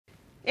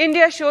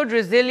India showed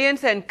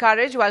resilience and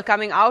courage while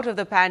coming out of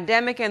the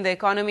pandemic, and the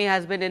economy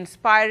has been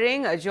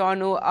inspiring.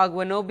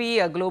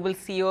 Agwunobi, a global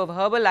CEO of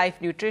Herbalife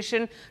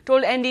Nutrition,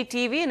 told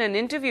NDTV in an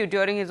interview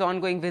during his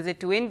ongoing visit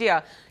to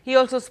India. He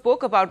also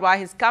spoke about why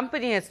his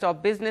company has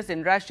stopped business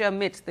in Russia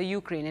amidst the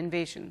Ukraine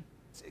invasion.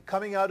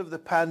 Coming out of the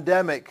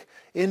pandemic,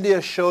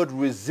 India showed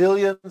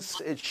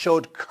resilience, it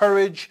showed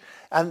courage,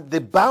 and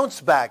the bounce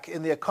back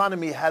in the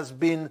economy has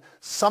been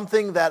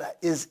something that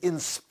is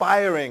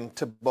inspiring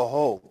to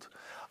behold.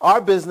 Our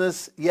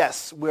business,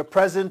 yes, we're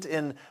present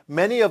in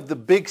many of the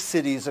big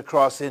cities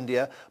across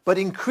India, but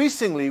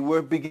increasingly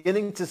we're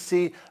beginning to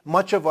see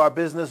much of our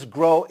business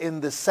grow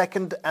in the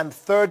second and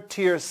third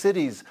tier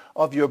cities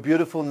of your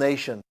beautiful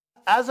nation.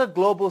 As a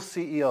global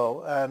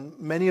CEO, and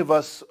many of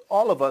us,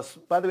 all of us,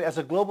 by the way, as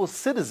a global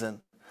citizen,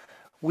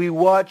 we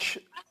watch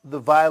the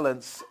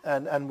violence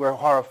and we're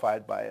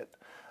horrified by it.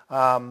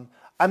 I'm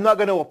not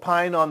going to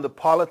opine on the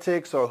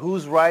politics or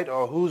who's right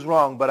or who's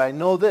wrong, but I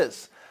know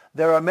this.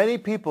 There are many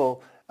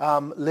people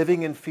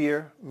living in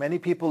fear, many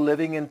people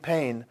living in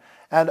pain,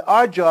 and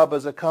our job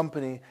as a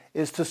company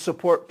is to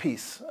support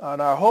peace.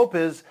 And our hope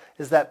is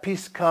that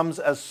peace comes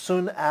as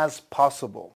soon as possible.